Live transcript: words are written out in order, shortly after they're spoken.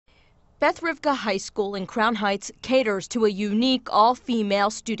Beth Rivka High School in Crown Heights caters to a unique all-female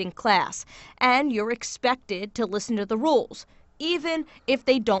student class, and you're expected to listen to the rules, even if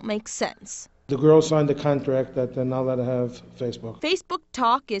they don't make sense. The girls signed a contract that they're not allowed to have Facebook. Facebook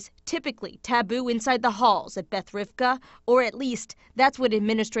talk is typically taboo inside the halls at Beth Rivka, or at least that's what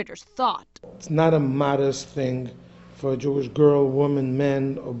administrators thought. It's not a modest thing for a Jewish girl, woman,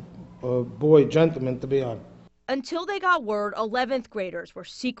 man, or boy, gentleman to be on. Until they got word 11th graders were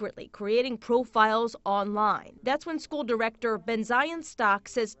secretly creating profiles online. That's when school director Benjy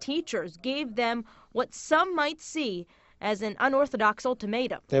says teachers gave them what some might see as an unorthodox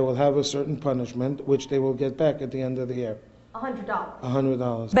ultimatum. They will have a certain punishment, which they will get back at the end of the year. $100.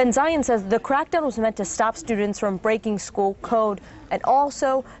 $100. Benjy says the crackdown was meant to stop students from breaking school code and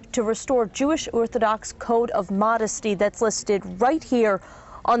also to restore Jewish Orthodox code of modesty that's listed right here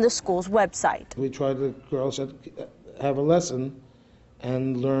on the school's website. We tried the girls to have a lesson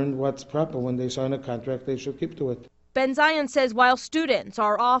and learn what's proper. When they sign a contract, they should keep to it. Benjy says while students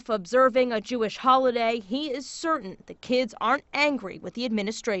are off observing a Jewish holiday, he is certain the kids aren't angry with the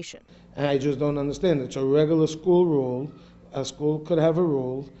administration. And I just don't understand. It's a regular school rule. A school could have a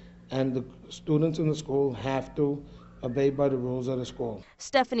rule, and the students in the school have to obey by the rules of the school.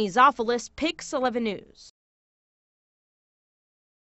 Stephanie Zopoulos, Pix 11 News.